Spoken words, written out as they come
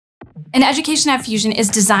And education at Fusion is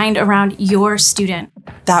designed around your student.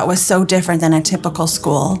 That was so different than a typical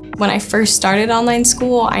school. When I first started online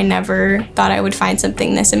school, I never thought I would find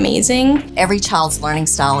something this amazing. Every child's learning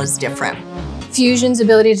style is different. Fusion's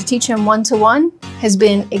ability to teach him one-to-one has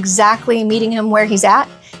been exactly meeting him where he's at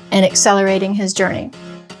and accelerating his journey.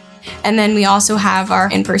 And then we also have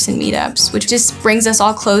our in-person meetups, which just brings us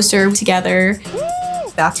all closer together.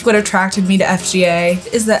 That's what attracted me to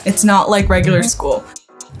FGA, is that it's not like regular school.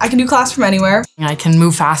 I can do class from anywhere. I can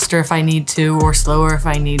move faster if I need to, or slower if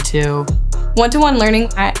I need to. One-to-one learning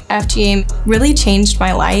at FGA really changed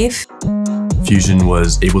my life. Fusion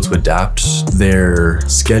was able to adapt their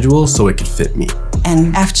schedule so it could fit me.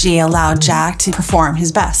 And FGA allowed Jack to perform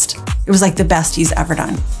his best. It was like the best he's ever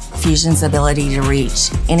done. Fusion's ability to reach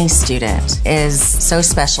any student is so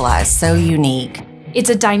specialized, so unique. It's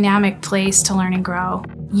a dynamic place to learn and grow.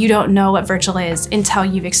 You don't know what virtual is until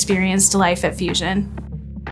you've experienced life at Fusion.